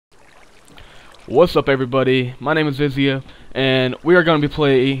What's up, everybody? My name is Izia, and we are going to be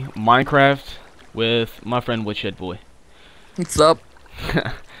playing Minecraft with my friend Witchhead Boy. What's up?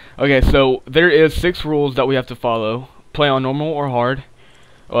 Okay, so there is 6 rules that we have to follow. Play on normal or hard.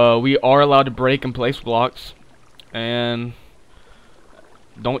 We are allowed to break and place blocks, and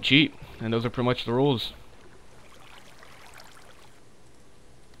don't cheat. And those are pretty much the rules.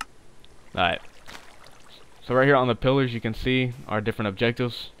 Alright. So right here on the pillars, you can see our different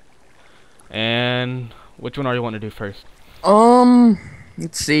objectives. And which one are you wanting to do first?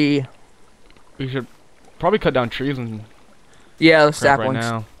 Let's see. We should probably cut down trees and Yeah, the crap right saplings.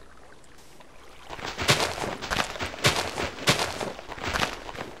 now.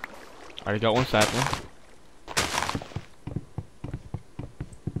 Already got one sapling.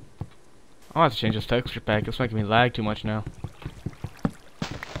 I'll have to change this texture pack. It's making me lag too much now.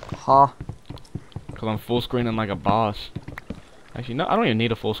 Ha. Because I'm full screening like a boss. Actually, no, I don't even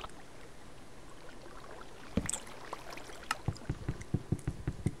need a full screen.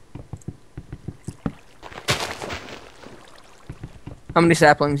 How many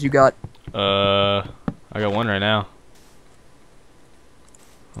saplings you got? I got one right now.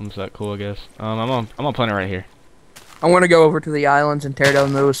 I'm just that cool, I guess. I'm gonna plant it right here. I want to go over to the islands and tear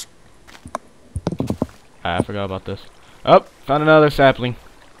down those. I forgot about this. Oh, found another sapling.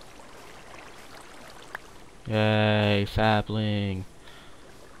 Yay, sapling.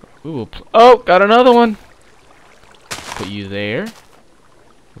 Ooh, oh, got another one. Put you there.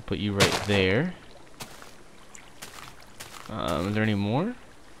 We'll put you right there. Is there any more?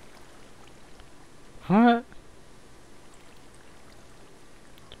 What?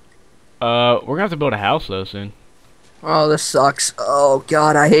 We're gonna have to build a house though soon. Oh, this sucks. Oh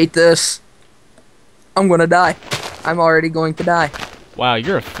god, I hate this. I'm gonna die. I'm already going to die. Wow,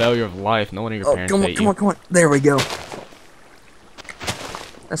 you're a failure of life. No one of your Oh, parents come on, hate come you. on, come on. There we go.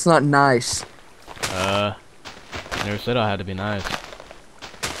 That's not nice. I never said I had to be nice.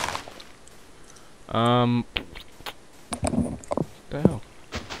 What the hell?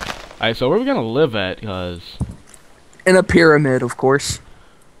 Alright, so where are we gonna live at? Cause, In a pyramid, of course.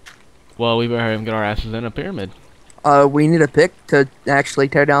 well, we better get our asses in a pyramid. We need a pick to actually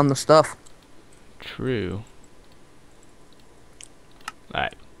tear down the stuff. True.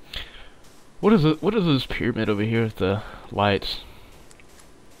 Alright. What is it? What is this pyramid over here with the lights?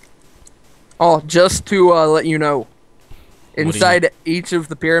 Oh, just to let you know, do you- inside each of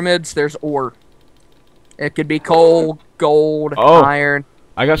the pyramids, there's ore. It could be coal, gold, Oh. iron.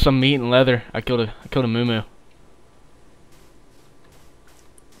 I got some meat and leather. I killed a moo.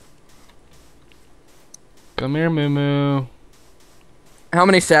 Come here, moo. How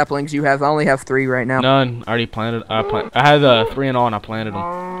many saplings you have? I only have 3 right now. None. I already planted. I had 3 in all, and I planted them.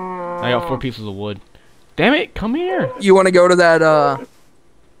 I got 4 pieces of wood. Damn it! Come here. You want to go to that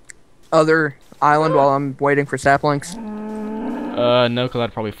other island while I'm waiting for saplings? No, cause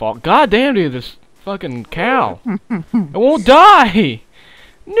I'd probably fall. God damn, dude, this fucking cow. It won't die.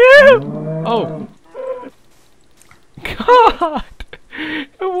 No. Oh. God. It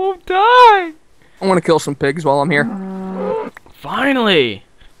won't die. I want to kill some pigs while I'm here. Finally!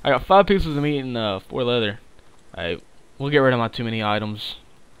 I got 5 pieces of meat and 4 leather. We'll get rid of my too many items.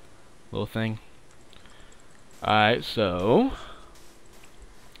 Little thing. Alright, so...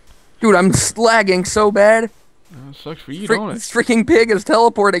 Dude, I'm lagging so bad. sucks for you, don't it? This freaking pig is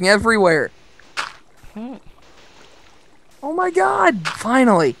teleporting everywhere. Hmm. Oh my god,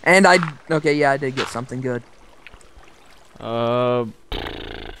 finally. And okay, yeah, I did get something good. Oh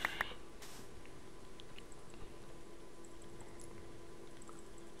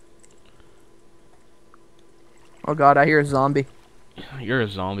god, I hear a zombie. You're a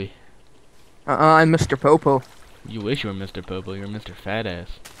zombie. I'm Mr. Popo. You wish you were Mr. Popo. You're Mr. Fat Ass.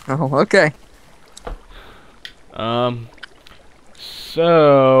 Oh, okay.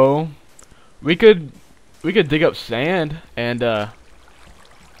 So... We could dig up sand and,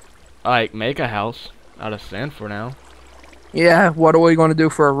 like, make a house out of sand for now. Yeah, what are we going to do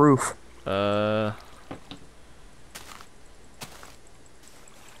for a roof?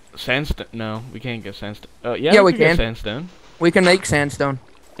 Sandstone? No, we can't get sandstone. Yeah, Yeah, we can get can. sandstone. We can make sandstone.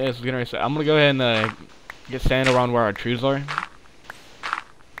 Yeah, so I'm gonna go ahead and get sand around where our trees are.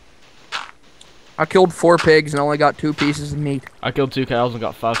 I killed 4 pigs and only got 2 pieces of meat. I killed 2 cows and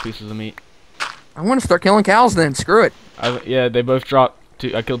got 5 pieces of meat. I want to start killing cows then, screw it. Yeah, they both dropped.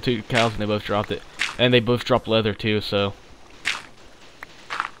 I killed 2 cows and they both dropped it, and they both dropped leather too. So.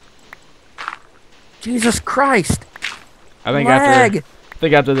 Jesus Christ. I think Lag.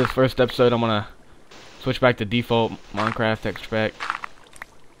 after this first episode, I'm gonna switch back to default Minecraft texture pack.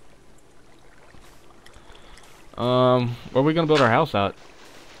 Where are we gonna build our house out?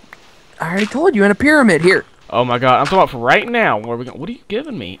 I already told you, in a pyramid. Here. Oh my god, I'm talking about for right now. Where are we going? What are you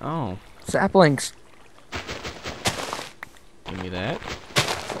giving me? Oh. Saplings. Give me that.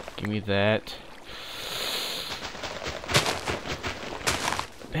 Give me that.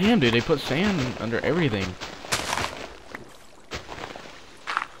 Damn, dude, they put sand under everything.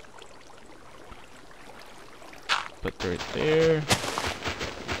 Put right there.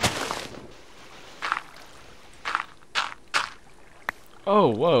 Oh,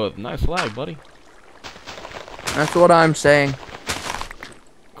 whoa, nice lag, buddy. That's what I'm saying.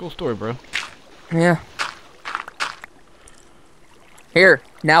 Cool story, bro. Yeah. Here,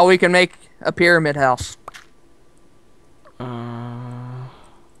 now we can make a pyramid house.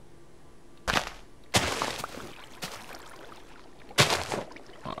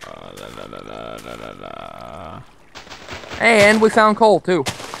 Hey, and we found coal too.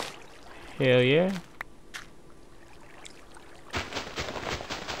 Hell yeah.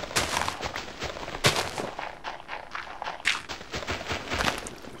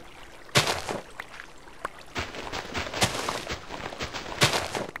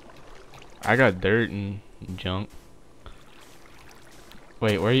 I got dirt and junk.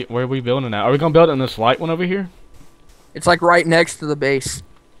 Wait, where are we building at? Are we gonna build it in this light one over here? It's like right next to the base.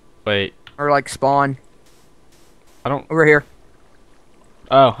 Wait. Or like spawn. I don't. Over here.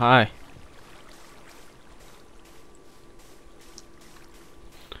 Oh, hi.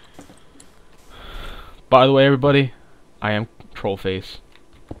 By the way, everybody, I am Trollface.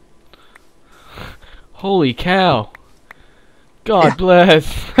 Holy cow. God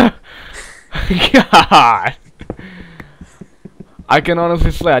bless. God. I can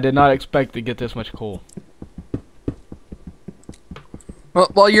honestly say I did not expect to get this much coal. Well,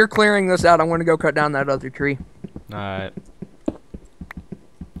 while you're clearing this out, I'm going to go cut down that other tree. Alright.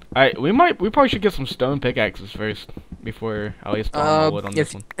 We probably should get some stone pickaxes first before at least on wood on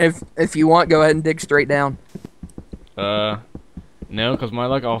this one. If you want, go ahead and dig straight down. No, cause my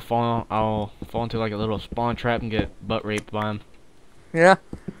luck I'll fall into like a little spawn trap and get butt raped by him. Yeah.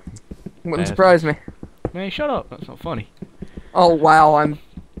 Wouldn't surprise me. Man, shut up. That's not funny. Oh wow, I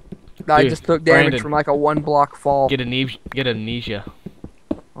Dude, just took damage Brandon, from like a 1-block fall. Get amnesia.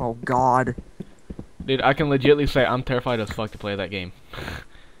 Oh god. Dude, I can legitly say I'm terrified as fuck to play that game.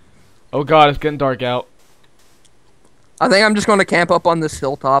 Oh god, it's getting dark out. I think I'm just going to camp up on this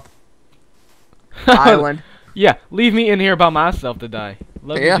hilltop island. Yeah, leave me in here by myself to die.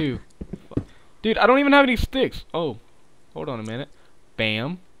 Love Yeah. you too. Dude, I don't even have any sticks. Oh, hold on a minute.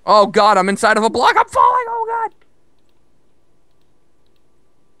 Bam. Oh god, I'm inside of a block. I'm falling. Oh god.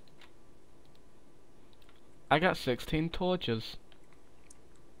 I got 16 torches.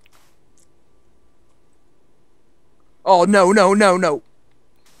 Oh no, no, no, no.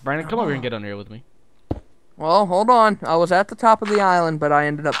 Brandon, come over here and get on here with me. Well, hold on. I was at the top of the island, but I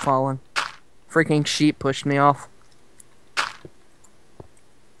ended up falling. Freaking sheep pushed me off.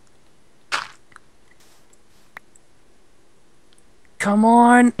 Come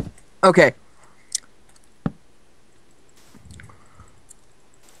on. Okay.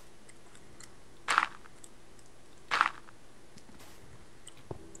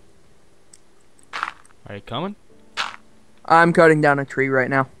 Are you coming? I'm cutting down a tree right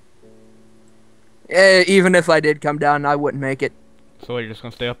now. Even if I did come down, I wouldn't make it. So you're just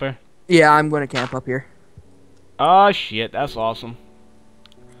gonna stay up there? Yeah, I'm going to camp up here. Oh shit, that's awesome.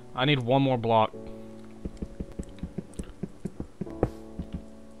 I need one more block.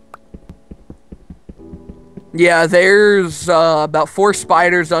 Yeah, there's about 4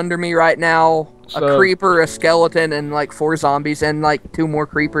 spiders under me right now. A creeper, a skeleton, and like 4 zombies, and like 2 more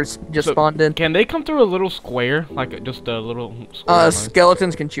creepers just spawned in. Can they come through a little square? Like just a little square?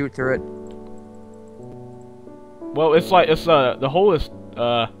 Skeletons can shoot through it. Well, it's like, the hole is,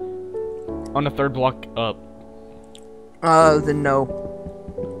 on the 3rd block up. Then no.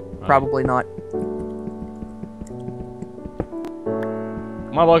 Probably not.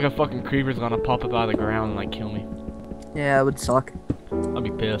 My luck, a fucking creeper's gonna pop up out of the ground and like kill me. Yeah, it would suck. I'd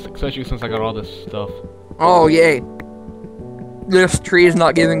be pissed, especially since I got all this stuff. Oh, yay. This tree is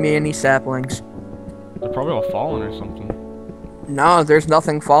not giving me any saplings. They're probably all falling or something. No, there's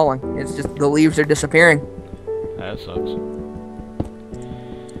nothing falling. It's just the leaves are disappearing. That sucks.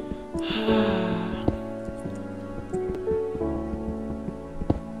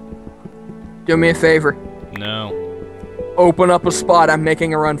 Do me a favor. No. Open up a spot. I'm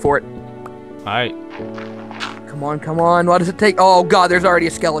making a run for it. Alright. Come on, come on. What does it take? Oh, God, there's already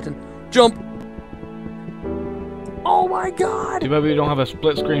a skeleton. Jump. Oh, my God. Too bad we don't have a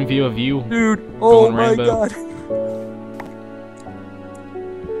split screen view of you. Dude, oh, my rainbow. God.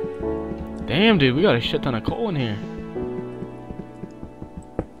 Damn, dude, we got a shit ton of coal in here.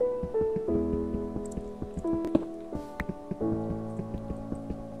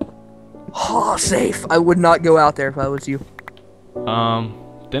 Oh, safe. I would not go out there if I was you.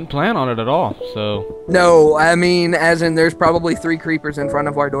 Didn't plan on it at all, so... No, I mean, as in there's probably 3 creepers in front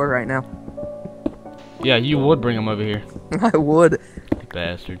of our door right now. Yeah, you would bring them over here. I would. You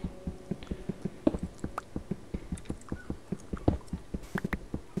bastard.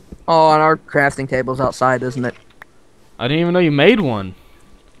 Oh, and our crafting table's outside, isn't it? I didn't even know you made one.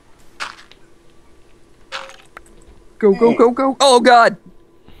 Go, go, go, go. Oh, God.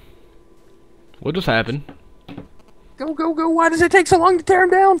 What just happened? Go, go, go. Why does it take so long to tear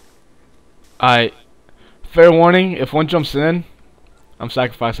him down? Fair warning, if one jumps in, I'm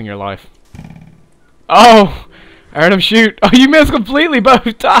sacrificing your life. Oh! I heard him shoot. Oh, you missed completely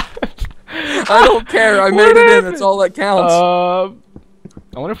both times. I don't care. I made it in. That's all that counts.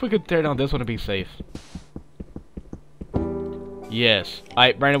 I wonder if we could tear down this one to be safe. Yes.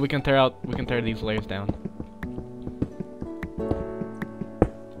 Alright, Brandon, we can tear these layers down.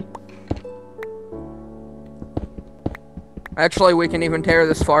 Actually, we can even tear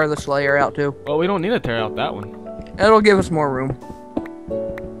this farthest layer out, too. Well, we don't need to tear out that one. It'll give us more room.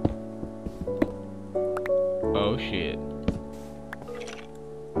 Oh, shit.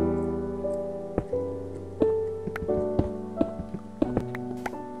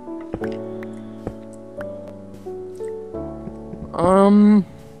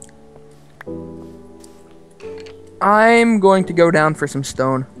 I'm going to go down for some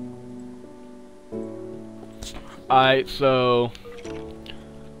stone. Alright, so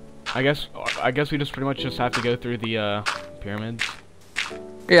I guess we just pretty much just have to go through the pyramids.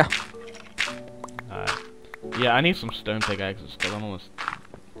 Yeah. Yeah, I need some stone pickaxes because I'm almost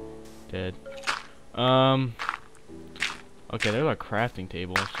dead. Okay, there's a crafting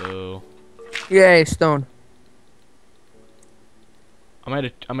table, so Yay, stone.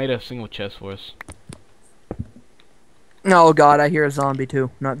 I made a single chest for us. Oh God, I hear a zombie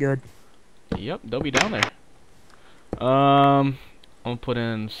too. Not good. Yep, they'll be down there. I'm gonna put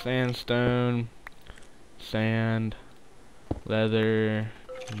in sandstone, sand, leather,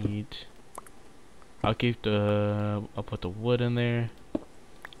 meat. I'll put the wood in there.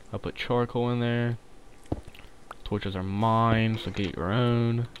 I'll put charcoal in there. Torches are mine, so get your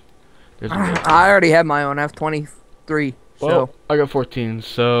own. I already have my own. I have 23. Well, So I got 14,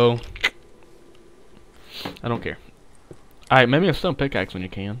 so I don't care. Alright, maybe a stone pickaxe when you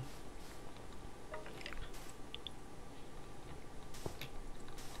can.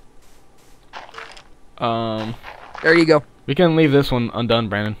 there you go. We can leave this one undone,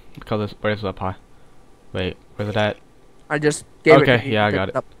 Brandon, because it's up high. Wait, where's it at? I just gave it. Okay, yeah, I got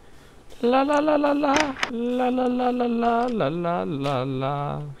it. Up. La la la la la la la la la la la la la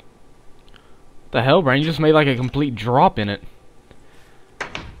la. The hell, Brandon? You just made like a complete drop in it.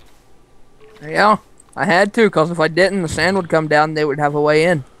 Yeah, I had to, cause if I didn't, the sand would come down. And they would have a way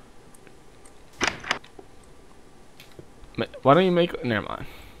in. Why don't you make? Never mind.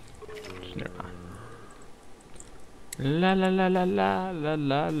 Just never mind. La la la la la la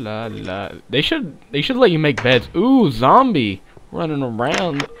la la la. They should let you make beds. Ooh, zombie running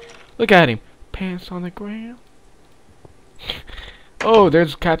around. Look at him, pants on the ground. Oh,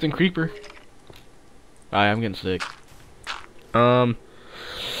 there's Captain Creeper. I'm getting sick. How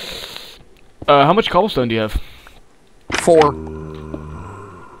much cobblestone do you have? 4.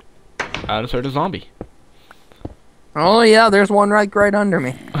 I just heard a zombie. Oh yeah, there's one right under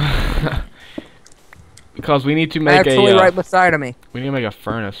me. Because we need to make actually right beside of me. We need to make a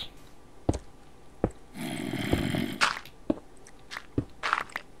furnace.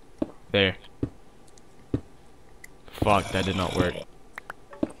 There. Fuck, that did not work.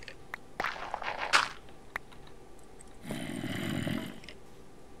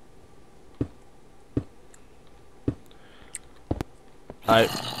 I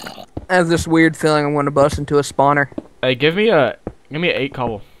have this weird feeling I'm gonna bust into a spawner. Hey, give me 8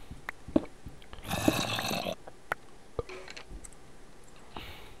 cobble.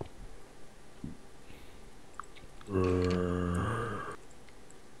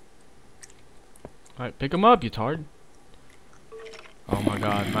 Alright, pick him up, you tard. Oh my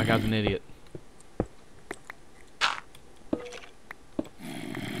god, my guy's an idiot.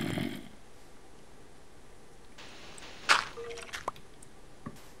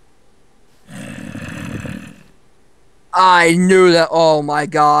 I knew that. Oh my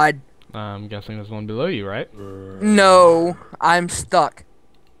god. I'm guessing there's one below you, right? No, I'm stuck.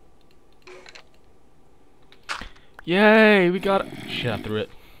 Yay, we got shit, I threw it.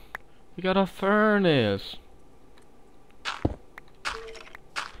 We got a furnace.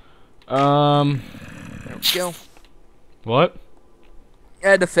 There we go. What? I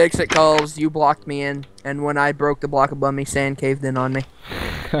had to fix it cause you blocked me in, and when I broke the block above me, sand caved in on me.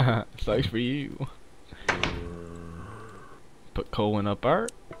 Sucks for you. Put coal in up our...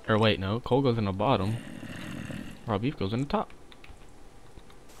 Or wait, no. Coal goes in the bottom. Raw beef goes in the top.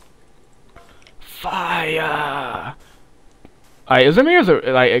 Fire! Alright, is it me or is it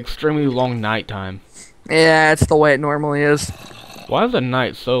like extremely long night time? Yeah, it's the way it normally is. Why is the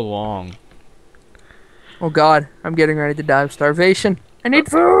night so long? Oh god, I'm getting ready to die of starvation. I need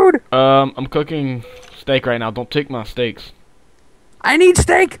food! I'm cooking steak right now. Don't take my steaks. I need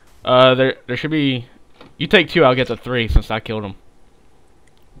steak! There should be... You take 2, I'll get the 3 since I killed them.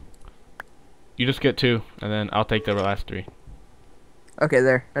 You just get 2, and then I'll take the last 3. Okay,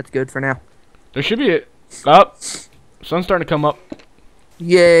 there. That's good for now. There should be a... Up! Sun's starting to come up.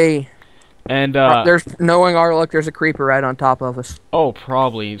 Yay. And, there's... Knowing our luck, there's a creeper right on top of us. Oh,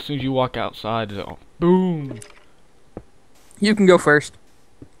 probably. As soon as you walk outside, it'll... Boom! You can go first.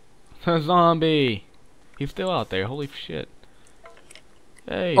 A zombie! He's still out there. Holy shit.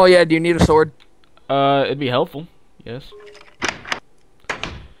 Hey. Oh yeah, do you need a sword? It'd be helpful. Yes.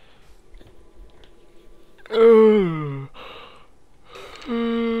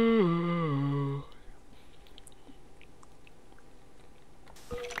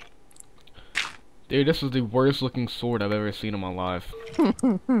 Dude, this is the worst looking sword I've ever seen in my life.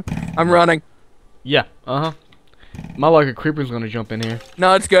 I'm running. Yeah, uh-huh. My luck, a creeper's gonna jump in here.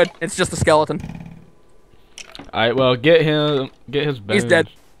 No, it's good. It's just a skeleton. Alright, well, get his bones. He's dead.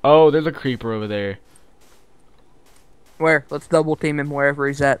 Oh, there's a creeper over there. Where? Let's double team him wherever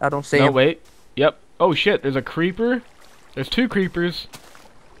he's at. I don't see him. No, wait. Yep. Oh, shit, there's a creeper. There's 2 creepers.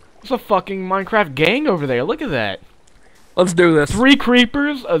 There's a fucking Minecraft gang over there. Look at that. Let's do this. 3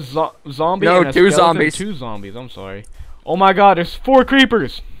 creepers, a zombie, no, and a 2 skeleton. zombies. 2 zombies, I'm sorry. Oh my god, there's 4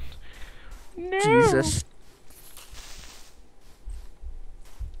 creepers. No. Jesus.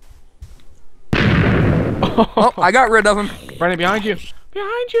 Oh, I got rid of him. Brandon, behind you.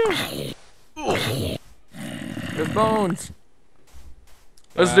 Behind you. There's bones.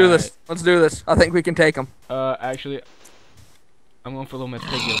 Let's do this. Let's do this. I think we can take him. Actually, I'm going for a little Miss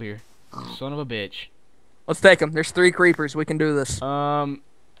Piggy over here. Son of a bitch. Let's take him. There's 3 creepers. We can do this. We're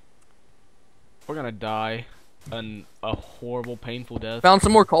gonna die a horrible, painful death. Found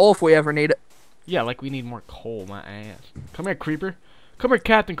some more coal if we ever need it. Yeah, like we need more coal, my ass. Come here, creeper. Come here,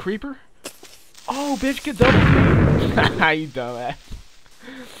 Captain Creeper. Oh, bitch, get double. You dumbass.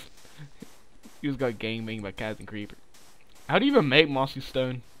 You just got gangbanged by Captain Creeper. How do you even make mossy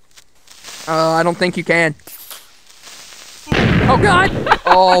stone? I don't think you can. Oh god!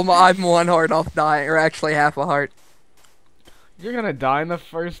 Oh, I'm 1 heart off dying, or actually half a heart. You're gonna die in the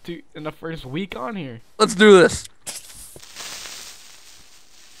first week on here. Let's do this.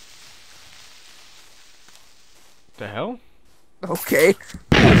 The hell? Okay.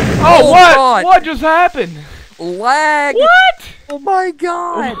 Oh, what? God. What just happened? Lag. What? Oh my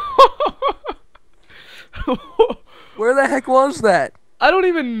god. Where the heck was that? I don't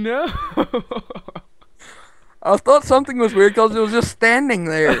even know. I thought something was weird because it was just standing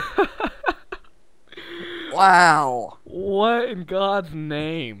there. Wow. What in God's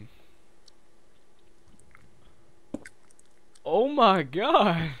name? Oh my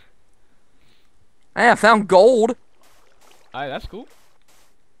god. Hey, I found gold. Alright, that's cool.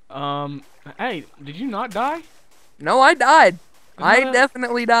 Hey, did you not die? No, I died. I that-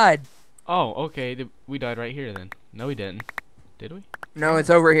 definitely died. Oh, okay. We died right here then. No, we didn't. Did we? No, it's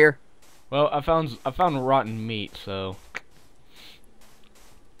over here. Well, I found rotten meat, so.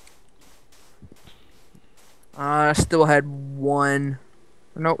 I still had 1.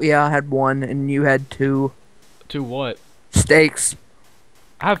 No, yeah, I had 1, and you had 2 To what? steaks.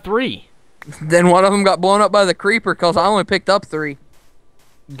 I have 3. Then one of them got blown up by the creeper because I only picked up 3.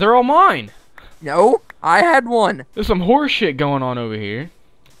 They're all mine. No, I had 1. There's some horse shit going on over here.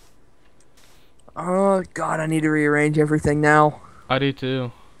 Oh god, I need to rearrange everything now. I do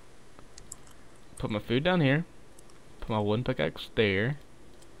too. Put my food down here. Put my wooden pickaxe there.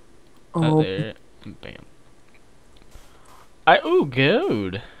 Oh, There. And bam. Ooh,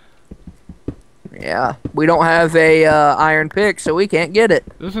 gold. yeah. We don't have a iron pick, so we can't get it.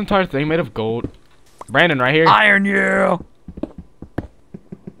 This entire thing made of gold. Brandon, right here. Iron, yeah.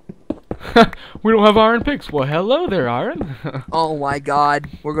 We don't have iron picks. Well, hello there, iron. Oh my god,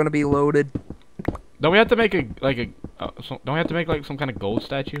 we're gonna be loaded. Don't we have to make don't we have to make like some kind of gold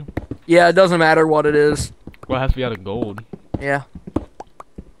statue? Yeah, it doesn't matter what it is. Well, it has to be out of gold. Yeah.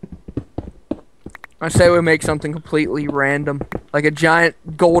 I say we make something completely random, like a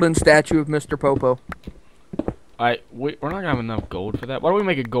giant golden statue of Mr. Popo. We're not gonna have enough gold for that. Why don't we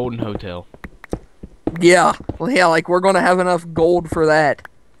make a golden Yeah, well, yeah, like we're gonna have enough gold for that.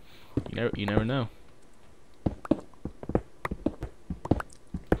 You never know.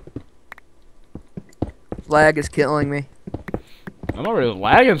 lag is killing me. I'm not really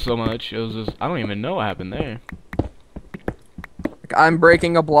lagging so much. It was just, I don't even know what happened there. Like, I'm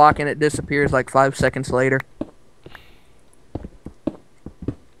breaking a block and it disappears like 5 seconds later.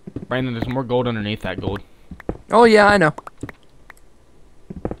 Brandon, there's more gold underneath that gold. Oh yeah, I know.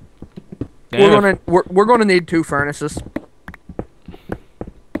 Damn. We're gonna need 2 furnaces.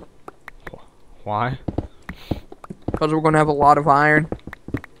 Why? Because we're gonna have a lot of iron.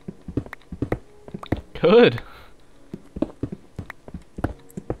 Good.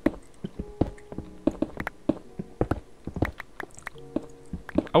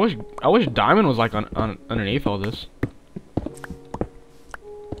 I wish diamond was like on underneath all this.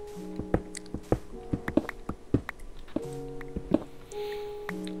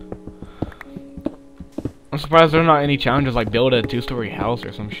 I'm surprised there are not any challenges like build a 2-story house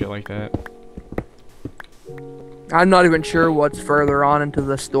or some shit like that. I'm not even sure what's further on into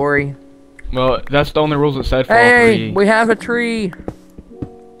the story. Well, that's the only rules it said for all Hey, 3. we have a tree.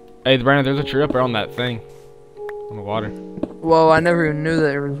 Hey, Brandon, there's a tree up there on that thing. On the water. Whoa, I never even knew that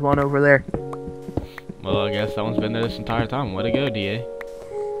there was one over there. Well, I guess that one's been there this entire time. Way to go, DA.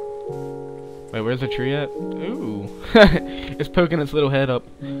 Wait, where's the tree at? Ooh. It's poking its little head up.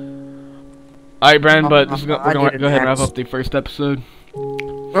 Alright, Brandon, but this is we're going to go ahead and wrap up the first episode.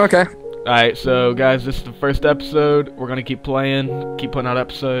 Okay. Alright, so guys, this is the first episode. We're going to keep playing, keep putting out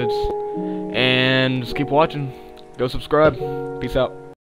episodes, and just keep watching. Go subscribe. Peace out.